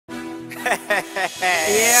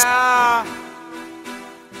Yeah.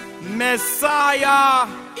 Messiah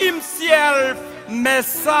himself.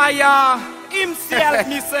 Messiah himself,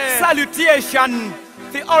 me say. Salutation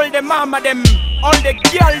for all the mama them, all the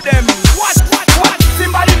girl them. What?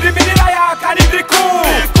 Somebody the minilaya kani diku.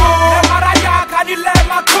 Le maraya kani le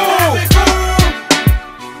maku.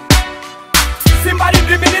 Somebody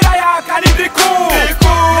the minilaya kani diku.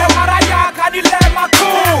 Le maraya kani le maku.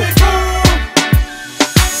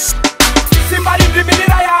 Somebody the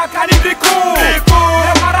minilaya kani diku.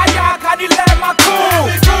 Le maraya kani le maku.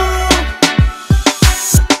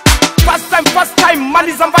 First time, man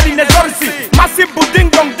is somebody in the Dorsi. Massive ding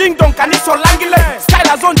dong, Kaniso Langile. Style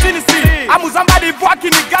as on Tennessee. I'm somebody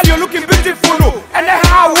walking in girl, you're looking beautiful. And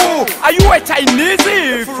how are you a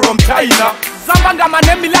Chinese from China? Zambanga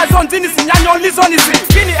manemila on Tennessee, Nyanyo Lizon is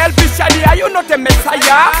Skinny Lp Shady, are you not a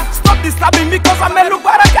messiah? Stop disturbing me cause I'm a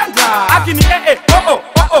Lubaraganda. Akini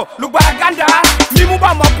Lubaraganda.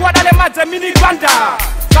 Mimuba Makwada le Mata Mini Gwanda.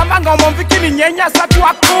 Samanga Momvikini Nyenya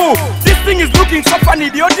Satuaku. This thing is looking so funny,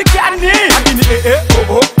 the Odikani. Akini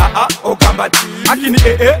Gambati. Akini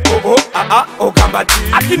Gambati.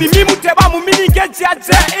 Akini Mimuteba Mumini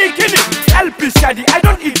Gejaje Ikini. Lp Shady, I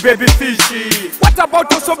don't eat baby fishy. What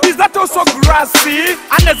about also is that also grassy?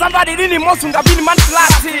 And there's somebody in Mosunga Bini Man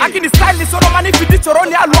Flati. Akini stylist Oromani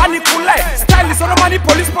Fidichoroni Alwani Kule. Stylist Oromani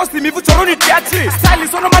Police Post Mivuchoroni Tiachi.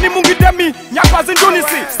 Stylist Oromani Mungidemi Nyakwazi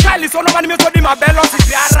Dunisi. Stylist Oromani Metodi Mabelo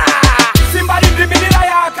Tiara. Somebody the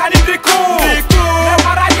minilaya kani diku. Le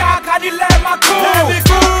maraya kani le maku.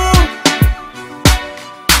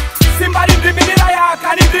 Somebody the minilaya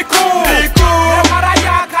kani diku. Le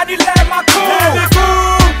maraya kani le maku.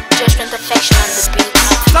 Judgment perfection on the beat.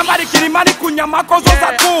 Somebody kirimani kunyamako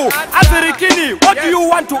zozaku. Azirikini, what do you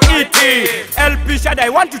want to eat? Lp Shady, I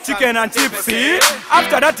want to chicken and chips.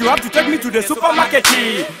 After that you have to take me to the supermarket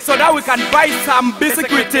so that we can buy some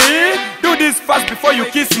biscuit. Do this fast before you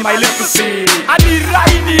kiss my lips.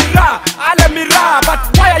 Anira, alemira, but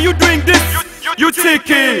why are you doing this? You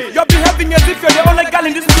cheeky, you're behaving as if you're the only girl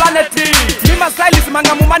in this planet. Mima stylist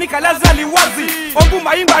manga mumani kalaza liwazi. Obu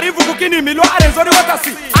maimba rivu kukini milo arenzori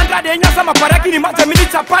watasi. Andra de nyasa maparaki ni mata mili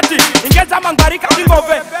chapati. Ingeza mangarika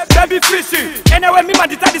kimove, baby fishy. Anyway mima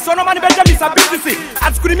ditadi sono mani beja misa busy.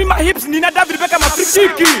 Atskuri mima hips nina David Beckham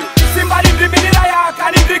mafrikiki. Simbali ndimilila ya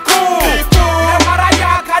kanidiku. Le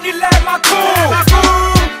maraya kanile maku.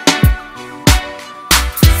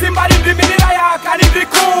 Simbali ndimilila ya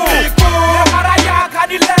kanidiku. Le maraya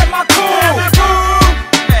kanile maku.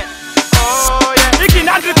 Iki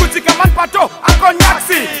nandri kuchika man pato Anko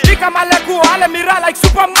nyaksi Ika maleku ale mira like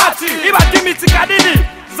super machi Iba dimi tikadini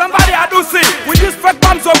Somebody adusi With these fake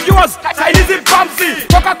bombs of yours Chinese bombsy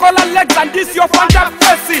Coca-Cola legs and this your Fanta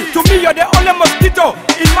Pepsi. To me you're the only mosquito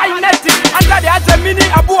in my netting. Under the Ajamini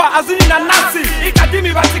Abua Azini na Nasi Ika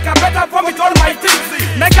dimi batika better vomit all my things.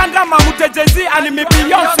 Meganda mamute Jay-Z and me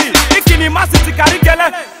Beyonce Iki ni masi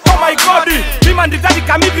tikarigele Oh my God, Mimandi Daddy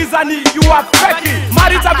Kamibizani, you are fake.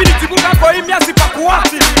 Marita Bini Tibuka Koimia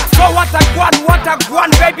Sipakuati. So what a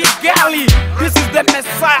guan, baby girlie. This is the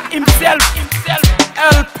Messiah himself.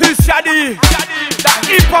 Lp Shady, the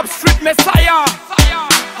hip-hop street Messiah.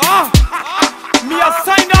 Me a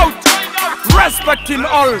sign out, respecting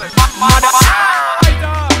all.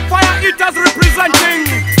 Fire eaters representing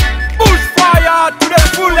bushfire to the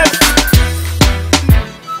fullest.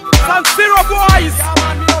 San Siro boys,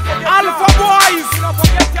 Alpha boys,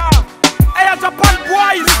 Air Japan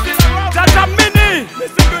boys, Jaja Mini,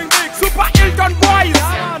 Super Hilton boys,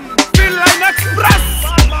 Feel Line Express,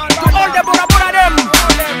 to all the Bora Bora them,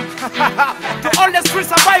 to all the street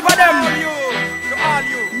survivor them,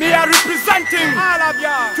 me are representing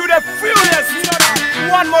to the furious.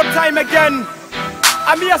 One more time again.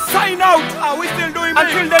 I'm here sign out. Are we still doing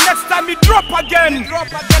until the next time me drop again.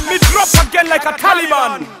 Me drop again like a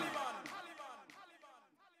Taliban.